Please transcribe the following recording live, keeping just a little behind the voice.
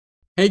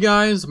Hey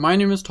guys, my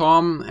name is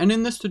Tom, and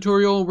in this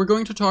tutorial we're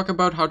going to talk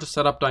about how to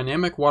set up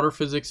dynamic water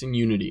physics in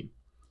Unity.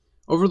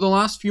 Over the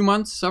last few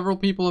months, several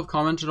people have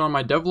commented on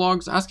my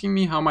devlogs asking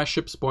me how my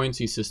ship's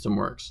buoyancy system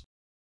works.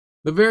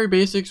 The very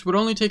basics would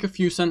only take a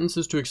few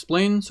sentences to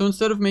explain, so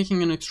instead of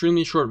making an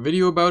extremely short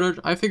video about it,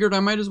 I figured I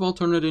might as well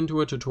turn it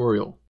into a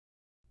tutorial.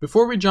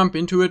 Before we jump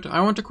into it, I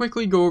want to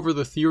quickly go over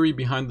the theory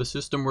behind the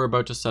system we're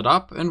about to set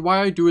up and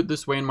why I do it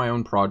this way in my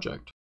own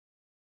project.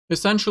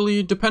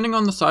 Essentially, depending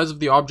on the size of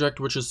the object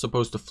which is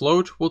supposed to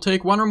float, we'll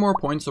take one or more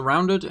points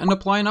around it and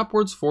apply an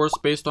upwards force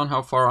based on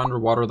how far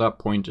underwater that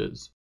point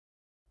is.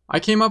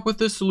 I came up with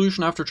this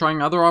solution after trying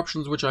other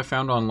options which I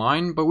found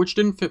online, but which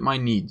didn't fit my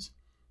needs.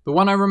 The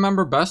one I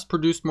remember best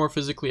produced more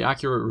physically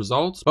accurate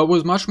results, but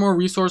was much more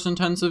resource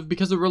intensive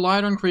because it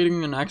relied on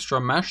creating an extra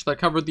mesh that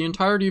covered the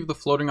entirety of the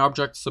floating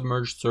object's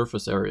submerged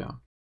surface area.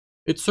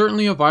 It's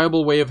certainly a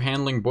viable way of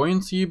handling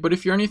buoyancy, but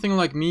if you're anything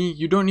like me,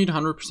 you don't need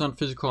 100%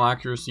 physical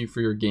accuracy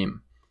for your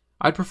game.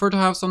 I'd prefer to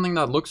have something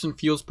that looks and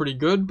feels pretty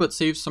good, but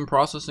saves some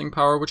processing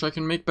power which I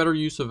can make better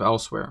use of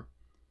elsewhere.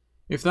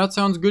 If that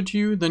sounds good to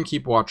you, then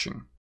keep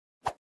watching.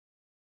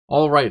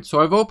 Alright, so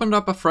I've opened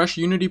up a fresh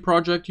Unity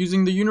project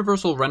using the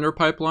universal render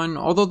pipeline,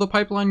 although the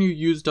pipeline you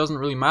use doesn't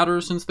really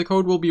matter since the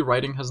code we'll be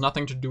writing has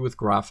nothing to do with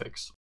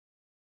graphics.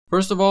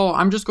 First of all,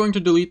 I'm just going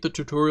to delete the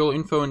tutorial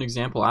info and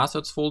example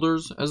assets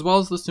folders, as well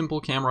as the simple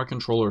camera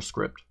controller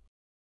script.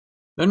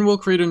 Then we'll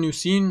create a new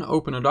scene,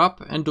 open it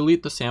up, and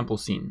delete the sample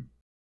scene.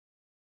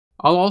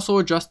 I'll also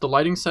adjust the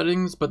lighting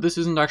settings, but this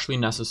isn't actually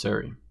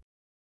necessary.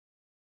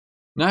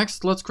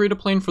 Next, let's create a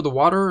plane for the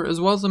water,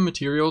 as well as the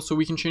material so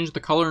we can change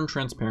the color and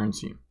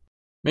transparency.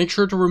 Make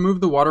sure to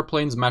remove the water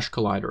plane's mesh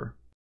collider.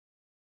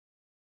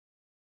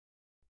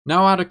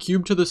 Now add a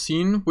cube to the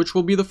scene, which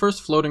will be the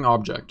first floating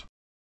object.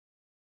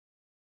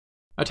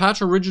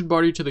 Attach a rigid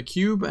body to the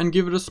cube and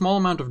give it a small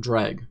amount of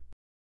drag.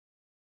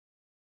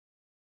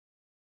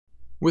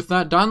 With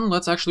that done,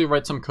 let's actually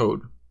write some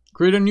code.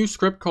 Create a new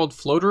script called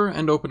floater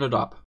and open it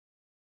up.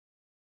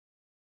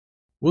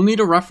 We'll need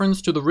a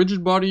reference to the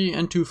rigid body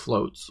and two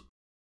floats.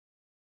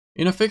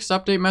 In a fixed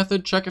update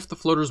method, check if the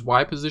floater's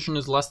Y position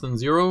is less than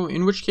 0,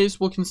 in which case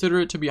we'll consider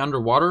it to be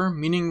underwater,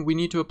 meaning we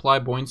need to apply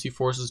buoyancy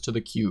forces to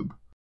the cube.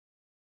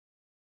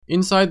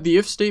 Inside the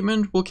if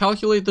statement, we'll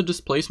calculate the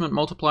displacement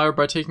multiplier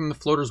by taking the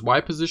floater's Y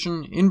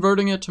position,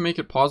 inverting it to make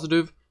it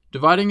positive,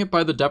 dividing it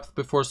by the depth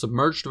before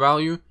submerged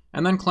value,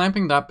 and then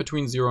clamping that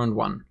between 0 and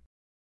 1.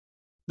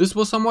 This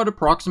will somewhat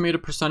approximate a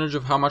percentage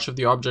of how much of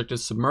the object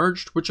is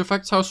submerged, which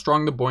affects how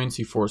strong the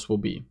buoyancy force will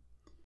be.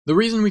 The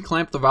reason we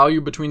clamp the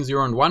value between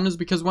 0 and 1 is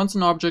because once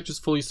an object is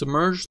fully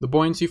submerged, the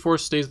buoyancy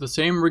force stays the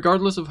same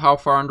regardless of how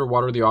far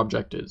underwater the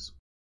object is.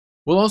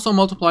 We'll also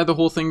multiply the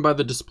whole thing by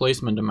the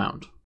displacement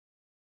amount.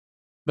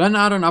 Then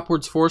add an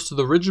upwards force to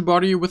the rigid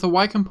body with a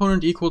Y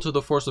component equal to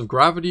the force of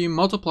gravity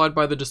multiplied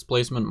by the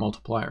displacement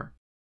multiplier.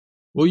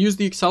 We'll use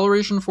the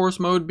acceleration force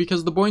mode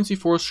because the buoyancy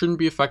force shouldn't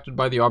be affected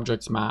by the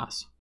object's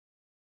mass.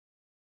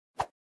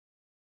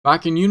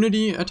 Back in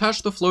Unity,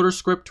 attach the floater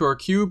script to our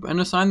cube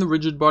and assign the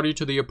rigid body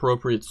to the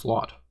appropriate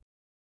slot.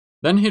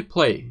 Then hit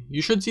play.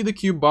 You should see the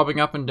cube bobbing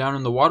up and down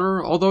in the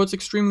water, although it's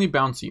extremely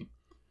bouncy.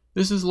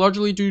 This is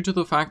largely due to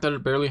the fact that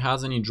it barely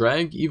has any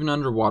drag, even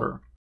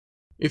underwater.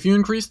 If you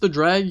increase the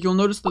drag, you'll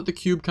notice that the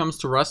cube comes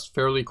to rest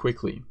fairly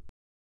quickly.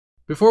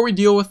 Before we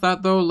deal with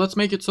that though, let's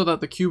make it so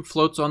that the cube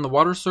floats on the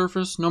water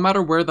surface, no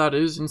matter where that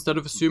is, instead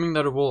of assuming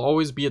that it will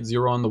always be at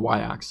 0 on the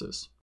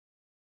y-axis.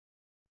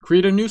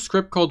 Create a new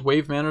script called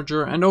Wave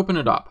Manager and open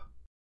it up.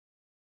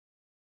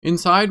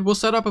 Inside, we'll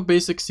set up a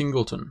basic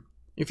singleton.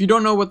 If you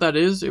don't know what that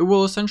is, it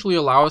will essentially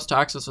allow us to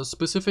access a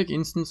specific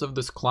instance of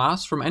this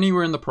class from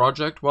anywhere in the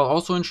project while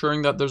also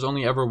ensuring that there's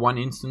only ever one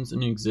instance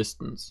in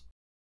existence.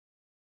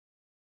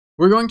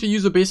 We're going to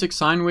use a basic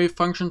sine wave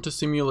function to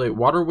simulate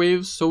water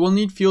waves, so we'll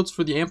need fields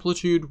for the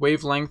amplitude,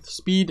 wavelength,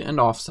 speed, and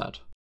offset.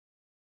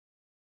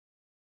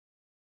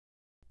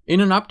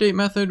 In an update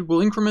method, we'll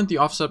increment the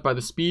offset by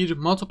the speed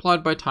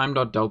multiplied by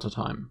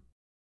time.deltaTime.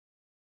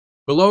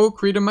 Below,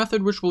 create a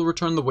method which will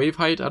return the wave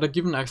height at a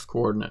given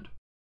x-coordinate.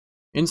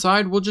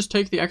 Inside, we'll just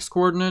take the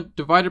x-coordinate,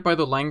 divide it by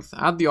the length,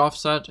 add the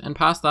offset, and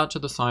pass that to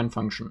the sine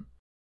function.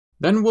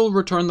 Then we'll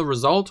return the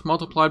result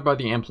multiplied by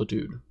the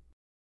amplitude.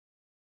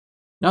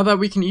 Now that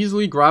we can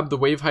easily grab the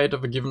wave height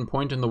of a given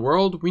point in the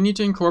world, we need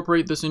to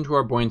incorporate this into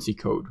our buoyancy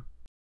code.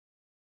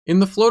 In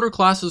the floater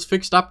class's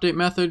fixed update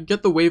method,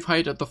 get the wave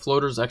height at the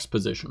floater's x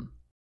position.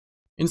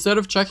 Instead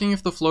of checking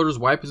if the floater's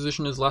y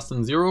position is less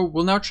than 0,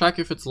 we'll now check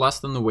if it's less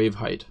than the wave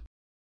height.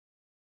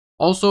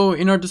 Also,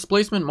 in our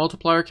displacement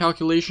multiplier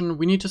calculation,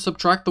 we need to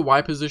subtract the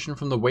y position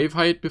from the wave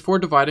height before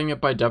dividing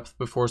it by depth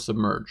before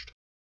submerged.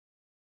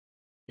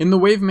 In the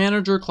Wave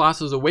Manager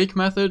class's awake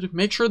method,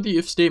 make sure the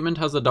if statement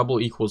has a double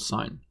equals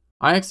sign.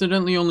 I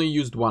accidentally only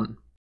used one.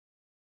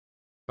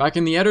 Back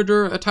in the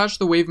editor, attach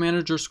the Wave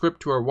Manager script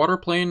to our water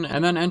plane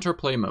and then enter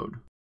play mode.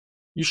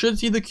 You should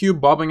see the cube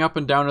bobbing up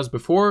and down as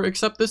before,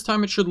 except this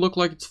time it should look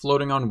like it's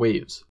floating on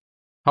waves.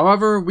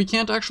 However, we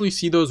can't actually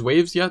see those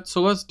waves yet,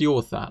 so let's deal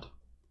with that.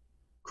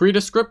 Create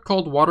a script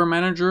called Water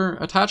Manager,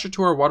 attach it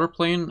to our water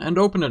plane, and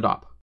open it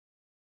up.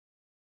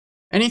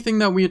 Anything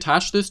that we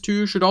attach this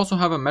to should also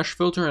have a mesh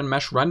filter and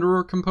mesh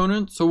renderer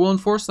component, so we'll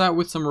enforce that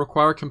with some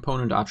require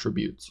component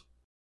attributes.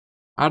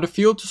 Add a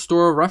field to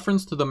store a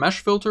reference to the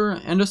mesh filter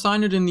and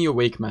assign it in the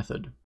awake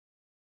method.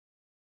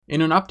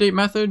 In an update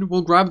method,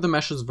 we'll grab the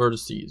mesh's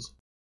vertices.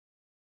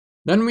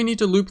 Then we need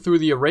to loop through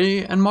the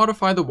array and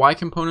modify the Y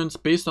components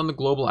based on the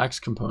global X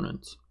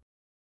components.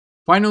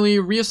 Finally,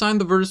 reassign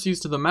the vertices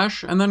to the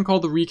mesh and then call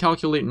the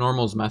recalculate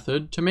normals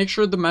method to make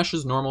sure the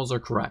mesh's normals are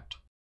correct.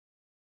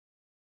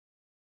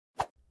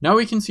 Now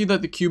we can see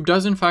that the cube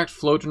does in fact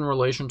float in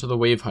relation to the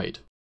wave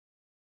height.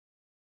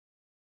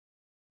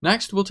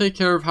 Next, we'll take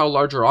care of how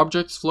larger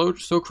objects float,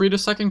 so create a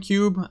second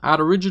cube, add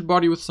a rigid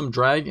body with some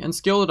drag, and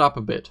scale it up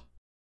a bit.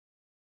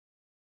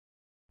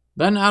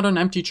 Then add an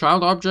empty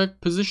child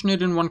object, position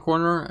it in one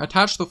corner,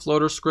 attach the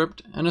floater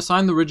script, and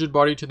assign the rigid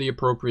body to the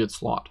appropriate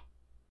slot.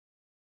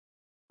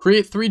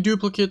 Create 3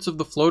 duplicates of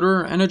the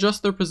floater and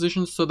adjust their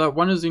positions so that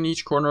one is in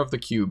each corner of the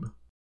cube.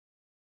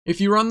 If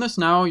you run this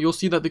now, you'll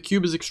see that the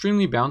cube is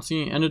extremely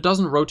bouncy and it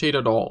doesn't rotate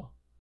at all.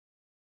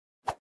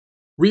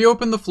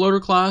 Reopen the floater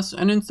class,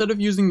 and instead of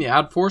using the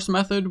addForce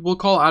method, we'll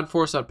call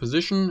addForce at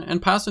position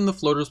and pass in the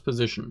floater's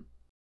position.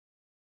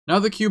 Now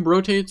the cube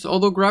rotates,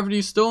 although gravity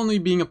is still only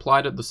being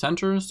applied at the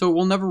center, so it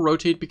will never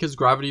rotate because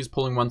gravity is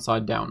pulling one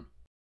side down.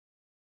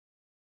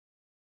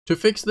 To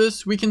fix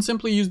this, we can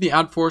simply use the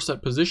addForce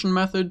at position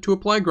method to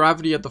apply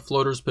gravity at the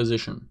floater's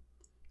position.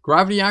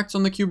 Gravity acts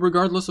on the cube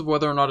regardless of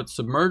whether or not it's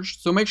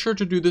submerged, so make sure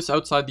to do this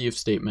outside the if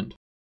statement.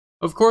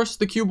 Of course,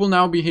 the cube will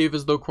now behave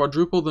as though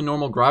quadruple the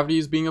normal gravity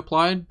is being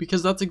applied,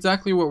 because that's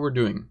exactly what we're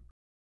doing.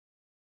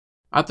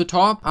 At the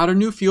top, add a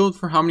new field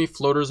for how many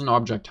floaters an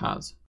object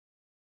has.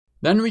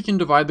 Then we can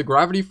divide the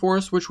gravity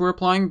force which we're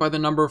applying by the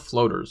number of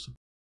floaters.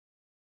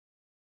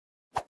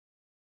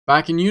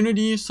 Back in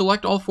Unity,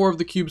 select all 4 of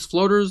the cube's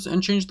floaters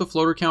and change the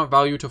floater count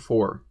value to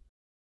 4.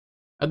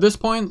 At this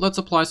point, let's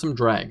apply some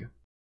drag.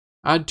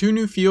 Add 2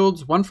 new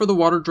fields, one for the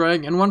water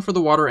drag and one for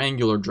the water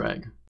angular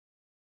drag.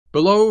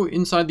 Below,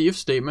 inside the if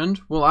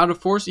statement, we'll add a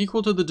force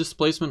equal to the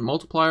displacement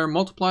multiplier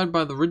multiplied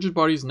by the rigid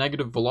body's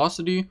negative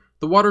velocity,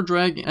 the water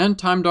drag, and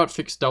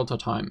time.fixedDelta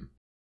time.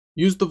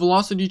 Use the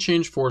velocity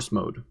change force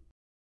mode.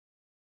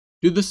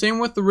 Do the same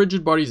with the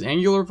rigid body's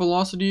angular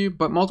velocity,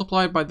 but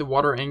multiply it by the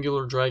water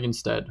angular drag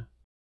instead.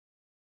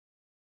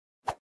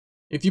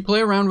 If you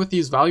play around with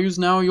these values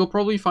now, you'll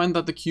probably find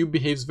that the cube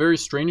behaves very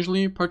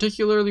strangely,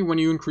 particularly when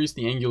you increase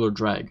the angular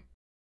drag.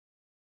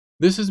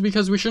 This is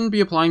because we shouldn't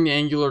be applying the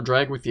angular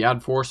drag with the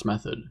addForce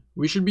method.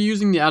 We should be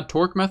using the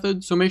addTorque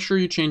method, so make sure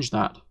you change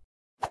that.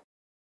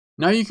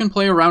 Now you can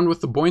play around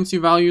with the buoyancy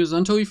values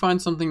until you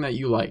find something that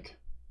you like.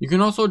 You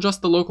can also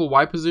adjust the local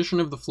Y position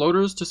of the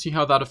floaters to see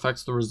how that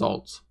affects the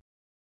results.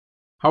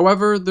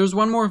 However, there's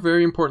one more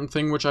very important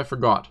thing which I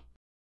forgot.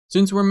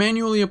 Since we're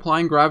manually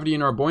applying gravity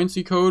in our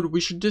buoyancy code, we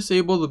should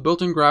disable the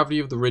built-in gravity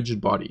of the rigid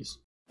bodies.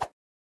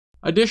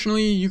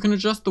 Additionally, you can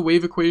adjust the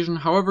wave equation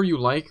however you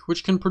like,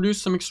 which can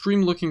produce some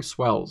extreme looking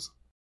swells.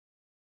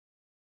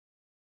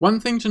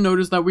 One thing to note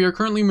is that we are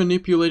currently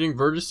manipulating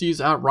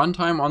vertices at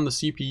runtime on the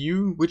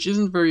CPU, which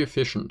isn't very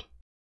efficient.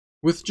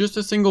 With just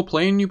a single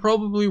plane, you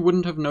probably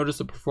wouldn't have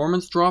noticed a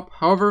performance drop.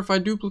 However, if I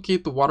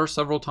duplicate the water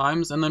several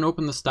times and then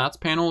open the stats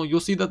panel, you'll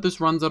see that this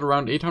runs at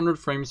around 800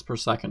 frames per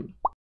second.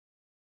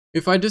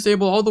 If I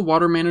disable all the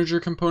water manager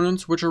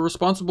components which are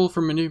responsible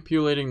for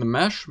manipulating the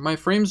mesh, my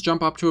frames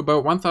jump up to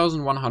about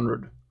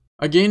 1100.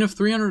 A gain of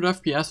 300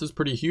 FPS is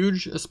pretty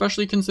huge,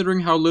 especially considering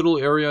how little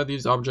area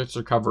these objects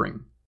are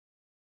covering.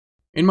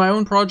 In my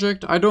own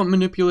project, I don't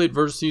manipulate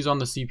vertices on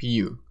the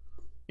CPU.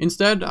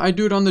 Instead, I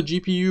do it on the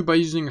GPU by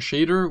using a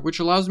shader, which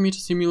allows me to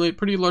simulate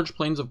pretty large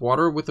planes of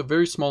water with a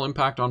very small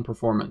impact on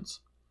performance.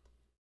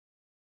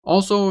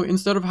 Also,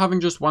 instead of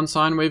having just one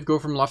sine wave go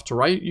from left to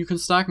right, you can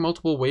stack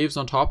multiple waves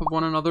on top of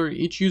one another,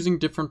 each using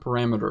different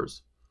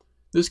parameters.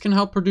 This can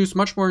help produce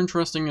much more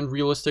interesting and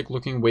realistic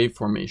looking wave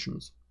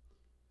formations.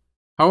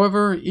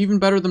 However, even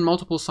better than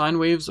multiple sine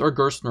waves are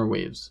Gerstner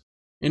waves.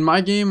 In my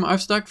game,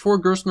 I've stacked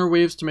 4 Gerstner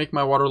waves to make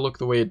my water look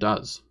the way it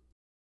does.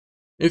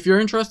 If you're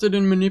interested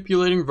in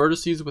manipulating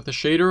vertices with a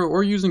shader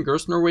or using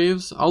Gerstner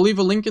waves, I'll leave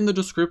a link in the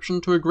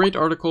description to a great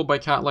article by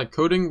Cat-like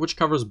Coding which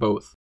covers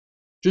both.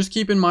 Just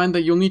keep in mind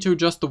that you'll need to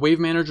adjust the wave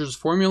manager's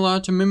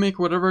formula to mimic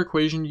whatever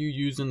equation you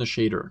use in the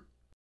shader.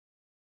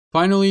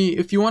 Finally,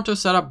 if you want to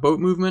set up boat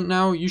movement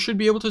now, you should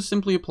be able to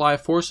simply apply a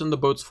force in the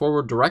boat's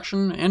forward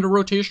direction and a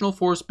rotational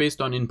force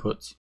based on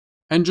inputs.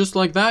 And just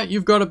like that,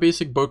 you've got a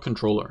basic boat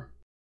controller.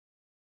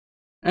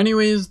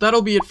 Anyways,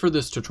 that'll be it for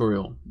this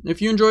tutorial.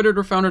 If you enjoyed it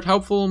or found it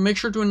helpful, make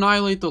sure to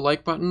annihilate the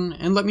like button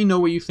and let me know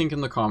what you think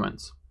in the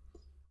comments.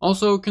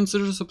 Also,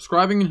 consider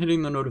subscribing and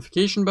hitting the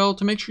notification bell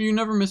to make sure you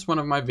never miss one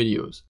of my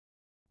videos.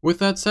 With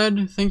that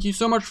said, thank you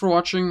so much for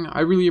watching,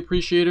 I really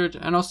appreciate it,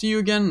 and I'll see you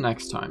again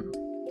next time.